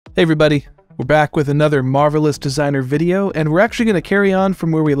Hey everybody, we're back with another Marvelous Designer video, and we're actually going to carry on from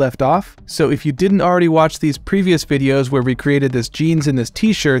where we left off. So if you didn't already watch these previous videos where we created this jeans and this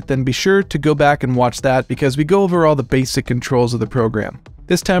t-shirt, then be sure to go back and watch that because we go over all the basic controls of the program.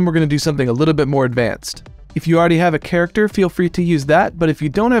 This time we're going to do something a little bit more advanced. If you already have a character, feel free to use that, but if you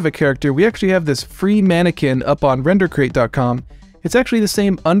don't have a character, we actually have this free mannequin up on RenderCrate.com. It's actually the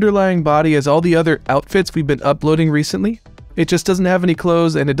same underlying body as all the other outfits we've been uploading recently. It just doesn't have any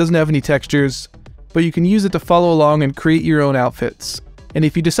clothes and it doesn't have any textures, but you can use it to follow along and create your own outfits. And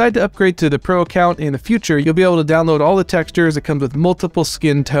if you decide to upgrade to the Pro account in the future, you'll be able to download all the textures. It comes with multiple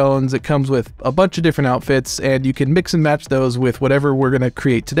skin tones, it comes with a bunch of different outfits, and you can mix and match those with whatever we're going to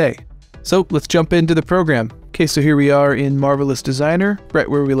create today. So let's jump into the program. Okay, so here we are in Marvelous Designer. Right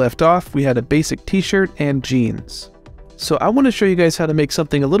where we left off, we had a basic t-shirt and jeans. So I want to show you guys how to make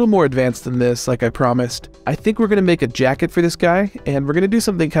something a little more advanced than this, like I promised. I think we're going to make a jacket for this guy, and we're going to do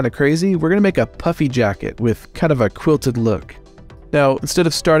something kind of crazy. We're going to make a puffy jacket with kind of a quilted look. Now, instead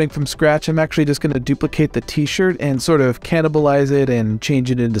of starting from scratch, I'm actually just going to duplicate the t-shirt and sort of cannibalize it and change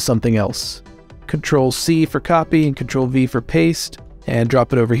it into something else. Control C for copy and Control V for paste, and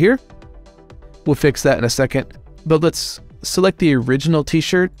drop it over here. We'll fix that in a second, but let's select the original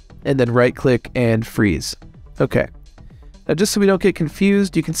t-shirt and then right click and freeze. Okay. Now just so we don't get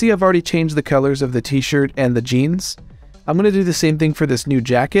confused, you can see I've already changed the colors of the t-shirt and the jeans. I'm going to do the same thing for this new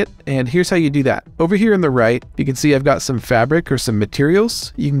jacket, and here's how you do that. Over here on the right, you can see I've got some fabric or some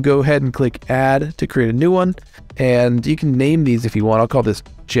materials. You can go ahead and click add to create a new one, and you can name these if you want. I'll call this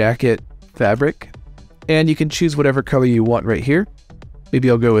jacket fabric, and you can choose whatever color you want right here. Maybe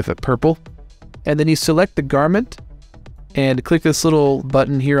I'll go with a purple. And then you select the garment and click this little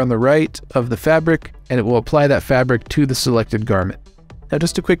button here on the right of the fabric, and it will apply that fabric to the selected garment. Now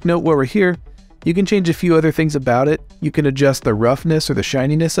just a quick note while we're here, you can change a few other things about it. You can adjust the roughness or the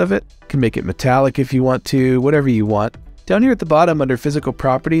shininess of it. You can make it metallic if you want to, whatever you want. Down here at the bottom under physical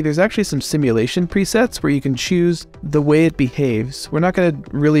property, there's actually some simulation presets where you can choose the way it behaves. We're not going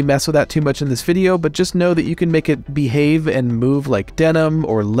to really mess with that too much in this video, but just know that you can make it behave and move like denim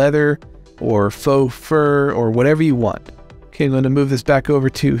or leather or faux fur or whatever you want. Okay, I'm going to move this back over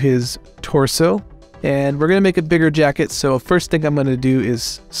to his torso, and we're going to make a bigger jacket. So first thing I'm going to do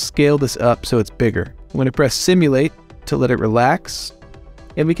is scale this up so it's bigger. I'm going to press simulate to let it relax,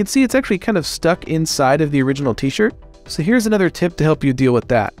 and we can see it's actually kind of stuck inside of the original t-shirt. So here's another tip to help you deal with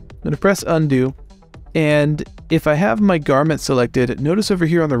that. I'm going to press undo, and if I have my garment selected, notice over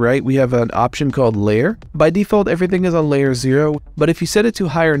here on the right we have an option called layer. By default everything is on layer 0, but if you set it to a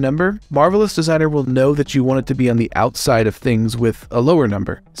higher number, Marvelous Designer will know that you want it to be on the outside of things with a lower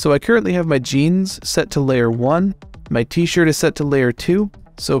number. So I currently have my jeans set to layer 1, my t-shirt is set to layer 2,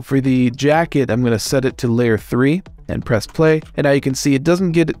 so for the jacket I'm going to set it to layer 3 and press play, and now you can see it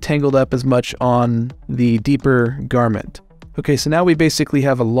doesn't get tangled up as much on the deeper garment. Okay, so now we basically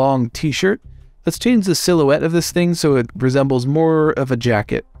have a long t-shirt. Let's change the silhouette of this thing so it resembles more of a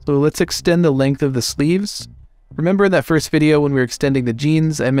jacket. So let's extend the length of the sleeves. Remember in that first video when we were extending the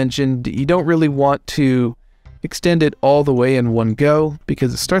jeans, I mentioned you don't really want to extend it all the way in one go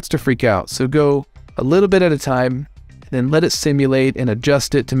because it starts to freak out. So go a little bit at a time and then let it simulate and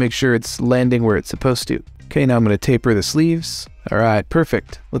adjust it to make sure it's landing where it's supposed to. Okay, now I'm going to taper the sleeves. All right,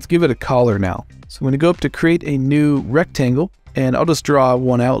 perfect. Let's give it a collar now. So I'm going to go up to create a new rectangle, and I'll just draw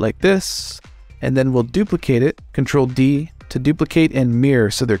one out like this. And then we'll duplicate it, Control D to duplicate and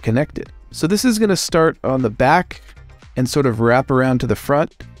mirror so they're connected. So this is going to start on the back and sort of wrap around to the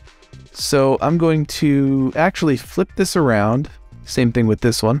front. So I'm going to actually flip this around. Same thing with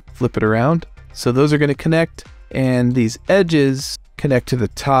this one, flip it around. So those are going to connect, and these edges connect to the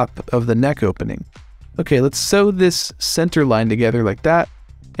top of the neck opening. Okay, let's sew this center line together like that.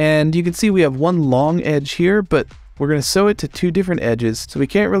 And you can see we have one long edge here, but we're going to sew it to two different edges, so we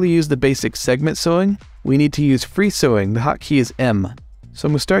can't really use the basic segment sewing. We need to use free sewing. The hotkey is M. So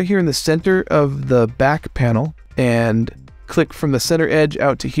I'm going to start here in the center of the back panel and click from the center edge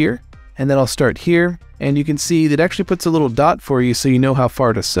out to here. And then I'll start here, and you can see that actually puts a little dot for you so you know how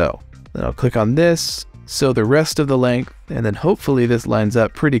far to sew. Then I'll click on this, sew the rest of the length, and then hopefully this lines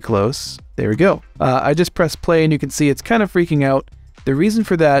up pretty close. There we go. I just pressed play and you can see it's kind of freaking out. The reason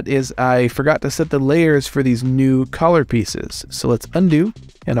for that is I forgot to set the layers for these new collar pieces. So let's undo,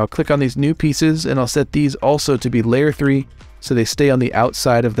 and I'll click on these new pieces, and I'll set these also to be layer 3 so they stay on the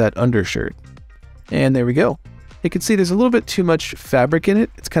outside of that undershirt. And there we go. You can see there's a little bit too much fabric in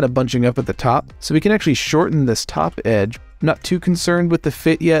it. It's kind of bunching up at the top. So we can actually shorten this top edge. I'm not too concerned with the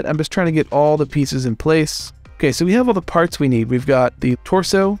fit yet. I'm just trying to get all the pieces in place. Okay, so we have all the parts we need. We've got the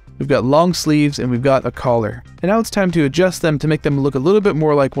torso, We've got long sleeves and we've got a collar. And now it's time to adjust them to make them look a little bit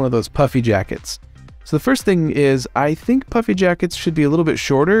more like one of those puffy jackets. So the first thing is, I think puffy jackets should be a little bit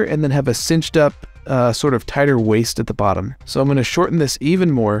shorter and then have a cinched up sort of tighter waist at the bottom. So I'm going to shorten this even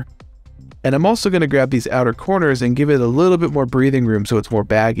more. And I'm also going to grab these outer corners and give it a little bit more breathing room so it's more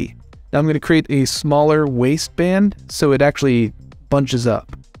baggy. Now I'm going to create a smaller waistband so it actually bunches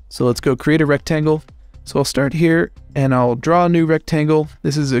up. So let's go create a rectangle. So I'll start here and I'll draw a new rectangle.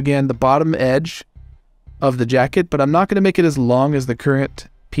 This is again the bottom edge of the jacket, but I'm not going to make it as long as the current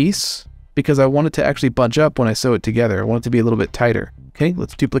piece because I want it to actually bunch up when I sew it together. I want it to be a little bit tighter. Okay,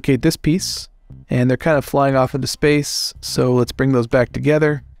 let's duplicate this piece. And they're kind of flying off into space, so let's bring those back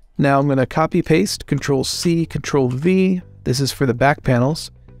together. Now I'm going to copy paste, Control C, Control V. This is for the back panels.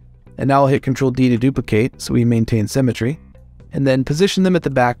 And now I'll hit Control D to duplicate so we maintain symmetry. And then position them at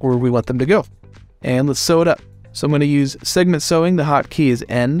the back where we want them to go. And let's sew it up. So I'm going to use segment sewing. The hotkey is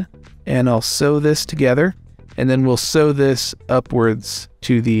N. And I'll sew this together. And then we'll sew this upwards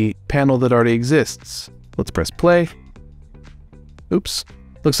to the panel that already exists. Let's press play. Oops.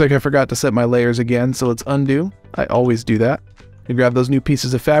 Looks like I forgot to set my layers again, so let's undo. I always do that. I grab those new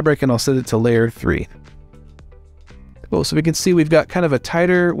pieces of fabric and I'll set it to layer 3. Cool, so we can see we've got kind of a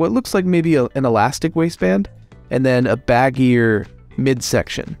tighter, what looks like maybe an elastic waistband, and then a baggier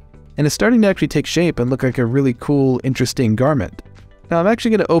midsection. And it's starting to actually take shape and look like a really cool, interesting garment. Now I'm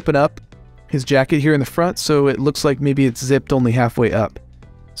actually going to open up his jacket here in the front so it looks like maybe it's zipped only halfway up.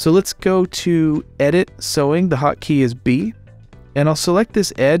 So let's go to Edit Sewing. The hotkey is B. And I'll select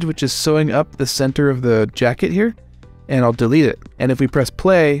this edge, which is sewing up the center of the jacket here, and I'll delete it. And if we press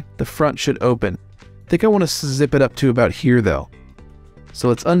play, the front should open. I think I want to zip it up to about here though. So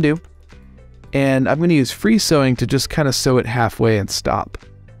let's undo. And I'm going to use free sewing to just kind of sew it halfway and stop.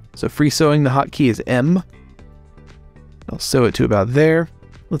 So free sewing, the hotkey is M. I'll sew it to about there.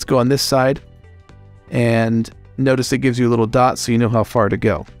 Let's go on this side. And notice it gives you a little dot so you know how far to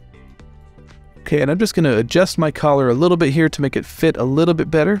go. Okay, and I'm just going to adjust my collar a little bit here to make it fit a little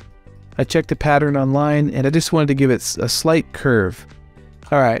bit better. I checked a pattern online and I just wanted to give it a slight curve.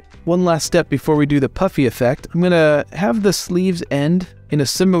 Alright, one last step before we do the puffy effect. I'm going to have the sleeves end in a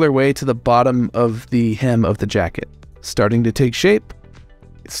similar way to the bottom of the hem of the jacket. Starting to take shape.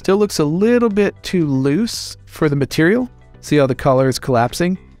 It still looks a little bit too loose for the material. See how the collar is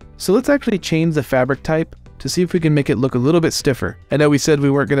collapsing? So let's actually change the fabric type to see if we can make it look a little bit stiffer. I know we said we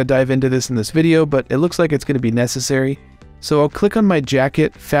weren't going to dive into this in this video, but it looks like it's going to be necessary. So I'll click on my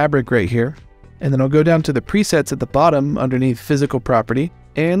jacket fabric right here, and then I'll go down to the presets at the bottom underneath physical property,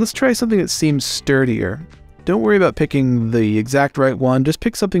 and let's try something that seems sturdier. Don't worry about picking the exact right one, just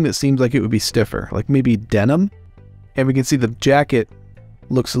pick something that seems like it would be stiffer, like maybe denim. And we can see the jacket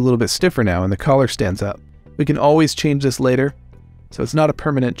looks a little bit stiffer now and the collar stands up. We can always change this later, so it's not a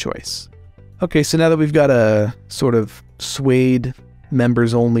permanent choice. Okay, so now that we've got a sort of suede,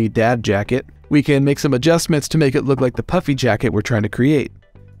 members-only dad jacket, we can make some adjustments to make it look like the puffy jacket we're trying to create.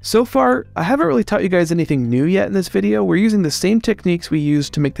 So far, I haven't really taught you guys anything new yet in this video. We're using the same techniques we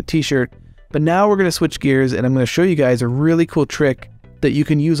used to make the t-shirt, but now we're going to switch gears and I'm going to show you guys a really cool trick that you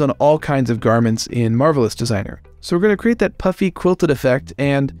can use on all kinds of garments in Marvelous Designer. So we're going to create that puffy quilted effect,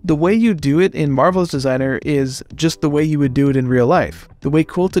 and the way you do it in Marvelous Designer is just the way you would do it in real life. The way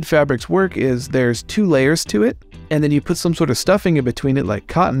quilted fabrics work is there's 2 layers to it, and then you put some sort of stuffing in between it like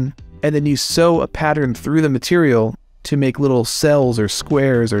cotton, and then you sew a pattern through the material to make little cells or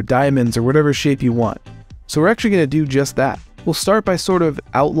squares or diamonds or whatever shape you want. So we're actually going to do just that. We'll start by sort of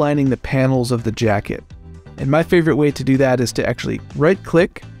outlining the panels of the jacket. And my favorite way to do that is to actually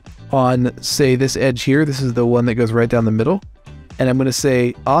right-click on, say, this edge here. This is the one that goes right down the middle. And I'm going to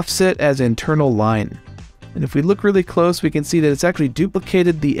say offset as internal line. And if we look really close, we can see that it's actually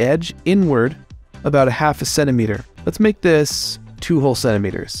duplicated the edge inward about 1/2 centimeter. Let's make this 2 whole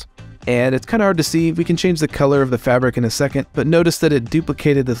centimeters. And it's kind of hard to see. We can change the color of the fabric in a second, but notice that it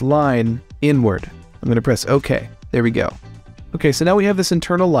duplicated this line inward. I'm going to press OK. There we go. Okay, so now we have this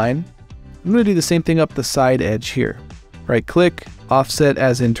internal line. I'm going to do the same thing up the side edge here. Right click, offset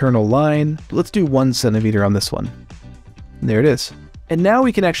as internal line. Let's do 1 centimeter on this one. And there it is. And now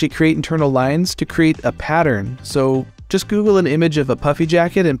we can actually create internal lines to create a pattern. So just Google an image of a puffy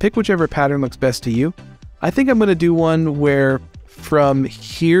jacket and pick whichever pattern looks best to you. I think I'm going to do one where from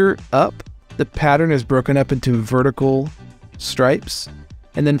here up, the pattern is broken up into vertical stripes.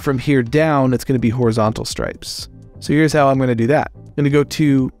 And then from here down, it's going to be horizontal stripes. So here's how I'm going to do that. I'm going to go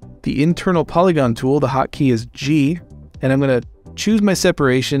to the internal polygon tool. The hotkey is G. And I'm going to choose my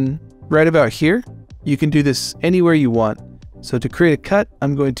separation right about here. You can do this anywhere you want. So to create a cut,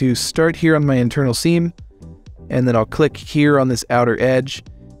 I'm going to start here on my internal seam, and then I'll click here on this outer edge,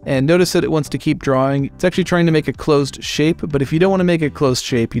 And notice that it wants to keep drawing. It's actually trying to make a closed shape, but if you don't want to make a closed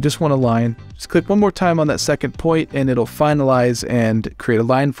shape, you just want a line, just click one more time on that second point and it'll finalize and create a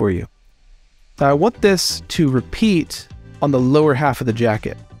line for you. Now I want this to repeat on the lower half of the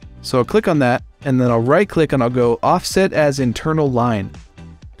jacket. So I'll click on that and then I'll right click and I'll go offset as internal line.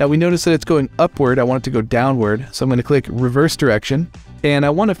 Now we notice that it's going upward. I want it to go downward. So I'm going to click reverse direction and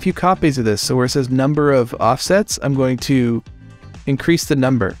I want a few copies of this. So where it says number of offsets, I'm going to increase the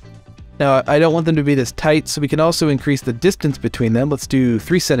number. Now I don't want them to be this tight, so we can also increase the distance between them. Let's do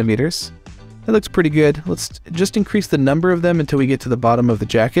 3 centimeters. That looks pretty good. Let's just increase the number of them until we get to the bottom of the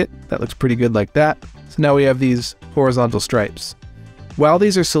jacket. That looks pretty good like that. So now we have these horizontal stripes. While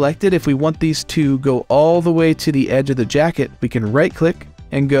these are selected, if we want these to go all the way to the edge of the jacket, we can right click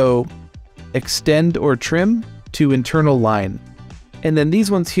and go extend or trim to internal line. And then these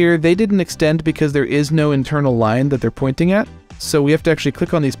ones here, they didn't extend because there is no internal line that they're pointing at. So we have to actually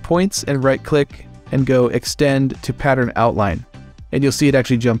click on these points and right click and go extend to pattern outline. And you'll see it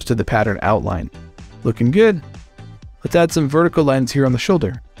actually jumps to the pattern outline. Looking good. Let's add some vertical lines here on the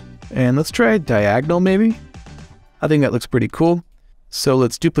shoulder. And let's try diagonal maybe. I think that looks pretty cool. So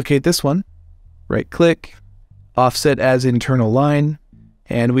let's duplicate this one. Right click, offset as internal line.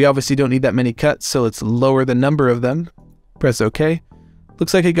 And we obviously don't need that many cuts, so let's lower the number of them. Press OK.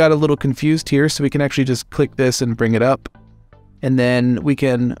 Looks like it got a little confused here, so we can actually just click this and bring it up. And then we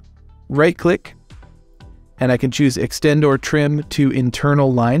can right click and I can choose extend or trim to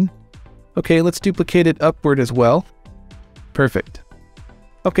internal line. Okay, let's duplicate it upward as well. Perfect.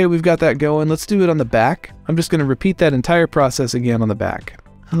 Okay, we've got that going. Let's do it on the back. I'm just going to repeat that entire process again on the back.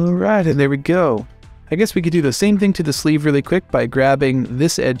 All right, and there we go. I guess we could do the same thing to the sleeve really quick by grabbing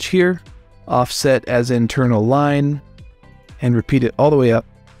this edge here, offset as internal line, and repeat it all the way up.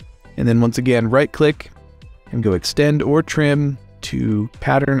 And then once again, right click and go extend or trim to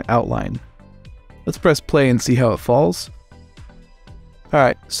pattern outline. Let's press play and see how it falls.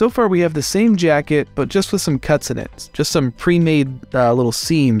 Alright, so far we have the same jacket, but just with some cuts in it. Just some pre-made little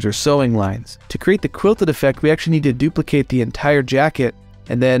seams or sewing lines. To create the quilted effect, we actually need to duplicate the entire jacket,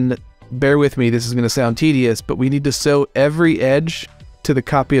 and then, bear with me, this is going to sound tedious, but we need to sew every edge to the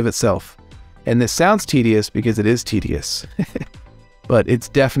copy of itself. And this sounds tedious because it is tedious, but it's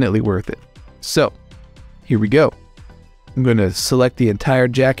definitely worth it. So, here we go. I'm going to select the entire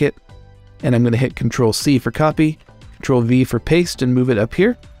jacket and I'm going to hit Control-C for copy, Control-V for paste and move it up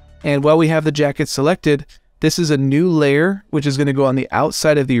here. And while we have the jacket selected, this is a new layer which is going to go on the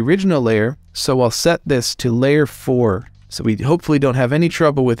outside of the original layer. So I'll set this to layer 4 so we hopefully don't have any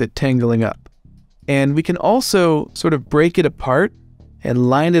trouble with it tangling up. And we can also sort of break it apart and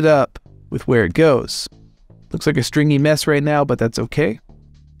line it up with where it goes. Looks like a stringy mess right now, but that's okay.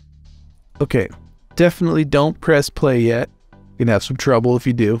 Okay. Definitely don't press play yet. You're going to have some trouble if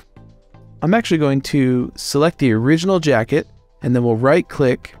you do. I'm actually going to select the original jacket and then we'll right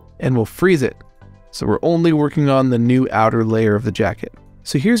click and we'll freeze it. So we're only working on the new outer layer of the jacket.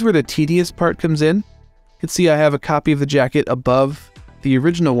 So here's where the tedious part comes in. You can see I have a copy of the jacket above the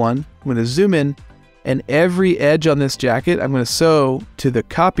original one. I'm going to zoom in and every edge on this jacket I'm going to sew to the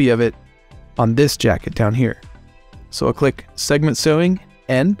copy of it on this jacket down here. So I'll click segment sewing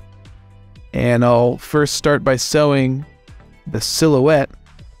N. And I'll first start by sewing the silhouette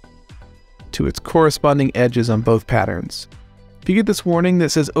to its corresponding edges on both patterns. If you get this warning that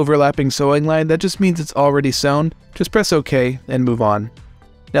says overlapping sewing line, that just means it's already sewn. Just press OK and move on.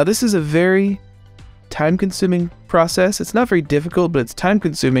 Now this is a very time-consuming process. It's not very difficult, but it's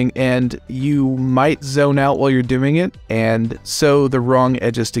time-consuming and you might zone out while you're doing it and sew the wrong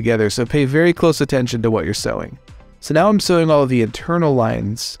edges together. So pay very close attention to what you're sewing. So now I'm sewing all of the internal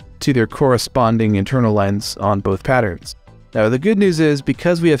lines to their corresponding internal lines on both patterns. Now the good news is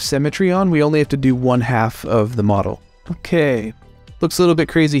because we have symmetry on, we only have to do 1/2 of the model. Okay, looks a little bit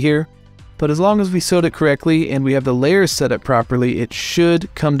crazy here, but as long as we sewed it correctly and we have the layers set up properly, it should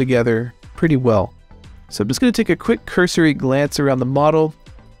come together pretty well. So I'm just going to take a quick cursory glance around the model.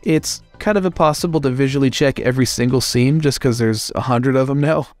 It's kind of impossible to visually check every single seam just because there's 100 of them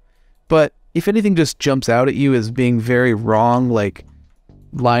now. But if anything just jumps out at you as being very wrong, like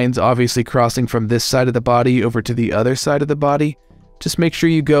lines obviously crossing from this side of the body over to the other side of the body, just make sure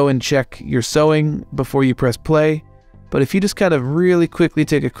you go and check your sewing before you press play. But if you just kind of really quickly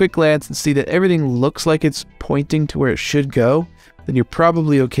take a quick glance and see that everything looks like it's pointing to where it should go, then you're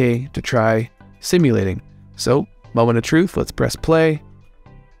probably okay to try simulating. So, moment of truth, let's press play.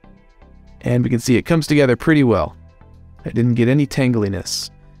 And we can see it comes together pretty well. I didn't get any tangliness.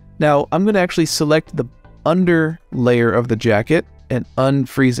 Now, I'm going to actually select the under layer of the jacket and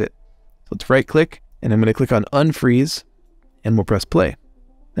unfreeze it. Let's right click and I'm going to click on unfreeze and we'll press play.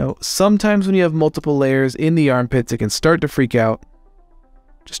 Now, sometimes when you have multiple layers in the armpits, it can start to freak out.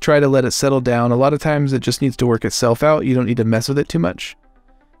 Just try to let it settle down. A lot of times it just needs to work itself out. You don't need to mess with it too much.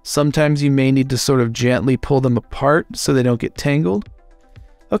 Sometimes you may need to sort of gently pull them apart so they don't get tangled.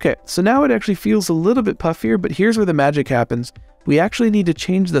 Okay, so now it actually feels a little bit puffier, but here's where the magic happens. We actually need to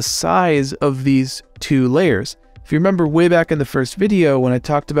change the size of these two layers. If you remember way back in the first video when I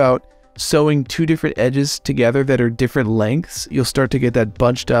talked about sewing two different edges together that are different lengths, you'll start to get that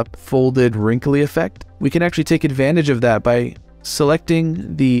bunched up, folded, wrinkly effect. We can actually take advantage of that by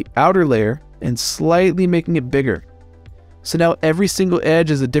selecting the outer layer and slightly making it bigger. So now every single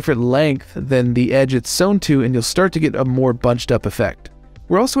edge is a different length than the edge it's sewn to, and you'll start to get a more bunched up effect.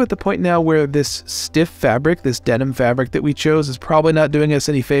 We're also at the point now where this stiff fabric, this denim fabric that we chose, is probably not doing us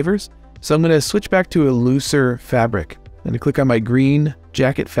any favors. So I'm going to switch back to a looser fabric. I'm going to click on my green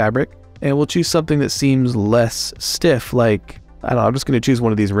jacket fabric, and we'll choose something that seems less stiff, like, I don't know, I'm just going to choose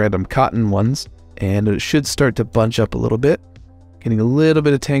one of these random cotton ones, and it should start to bunch up a little bit. Getting a little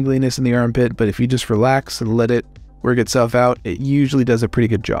bit of tangliness in the armpit, but if you just relax and let it work itself out, it usually does a pretty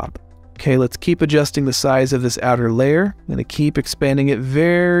good job. Okay, let's keep adjusting the size of this outer layer. I'm going to keep expanding it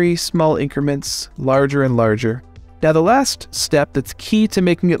very small increments, larger and larger. Now the last step that's key to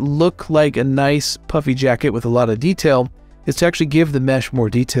making it look like a nice puffy jacket with a lot of detail is to actually give the mesh more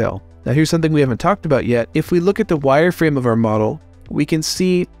detail. Now here's something we haven't talked about yet. If we look at the wireframe of our model, we can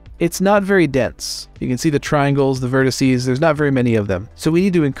see it's not very dense. You can see the triangles, the vertices, there's not very many of them. So we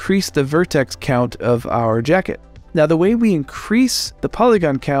need to increase the vertex count of our jacket. Now the way we increase the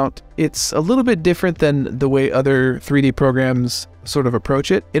polygon count, it's a little bit different than the way other 3D programs sort of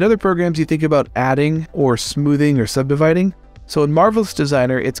approach it. In other programs, you think about adding or smoothing or subdividing. So in Marvelous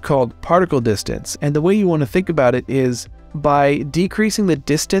Designer, it's called particle distance. And the way you want to think about it is by decreasing the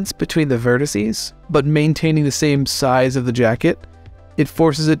distance between the vertices, but maintaining the same size of the jacket, it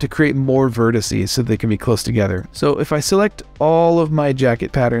forces it to create more vertices so they can be close together. So if I select all of my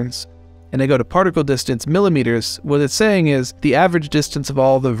jacket patterns, and I go to particle distance millimeters, what it's saying is the average distance of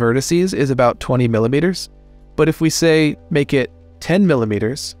all the vertices is about 20 millimeters. But if we say make it 10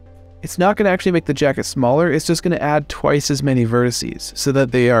 millimeters, it's not going to actually make the jacket smaller, it's just going to add twice as many vertices so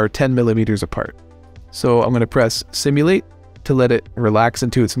that they are 10 millimeters apart. So I'm going to press simulate to let it relax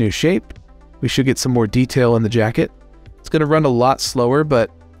into its new shape. We should get some more detail in the jacket. It's going to run a lot slower,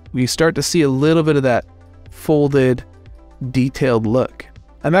 but we start to see a little bit of that folded, detailed look.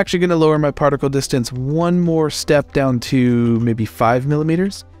 I'm actually going to lower my particle distance one more step down to maybe 5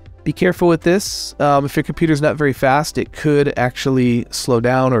 millimeters. Be careful with this. If your computer's not very fast, it could actually slow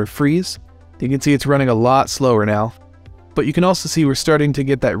down or freeze. You can see it's running a lot slower now. But you can also see we're starting to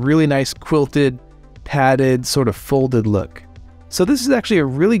get that really nice quilted, padded, sort of folded look. So this is actually a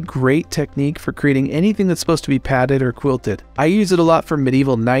really great technique for creating anything that's supposed to be padded or quilted. I use it a lot for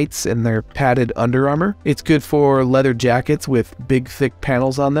medieval knights and their padded Under Armour. It's good for leather jackets with big thick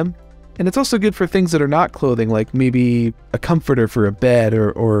panels on them. And it's also good for things that are not clothing, like maybe a comforter for a bed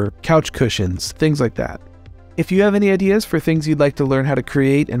or couch cushions, things like that. If you have any ideas for things you'd like to learn how to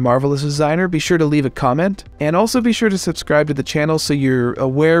create in Marvelous Designer, be sure to leave a comment, and also be sure to subscribe to the channel so you're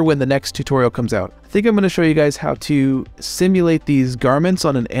aware when the next tutorial comes out. I think I'm going to show you guys how to simulate these garments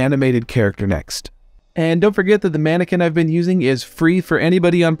on an animated character next. And don't forget that the mannequin I've been using is free for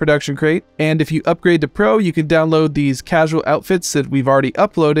anybody on ProductionCrate, and if you upgrade to Pro, you can download these casual outfits that we've already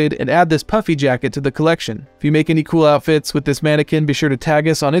uploaded and add this puffy jacket to the collection. If you make any cool outfits with this mannequin, be sure to tag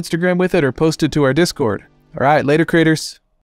us on Instagram with it or post it to our Discord. Alright, later creators.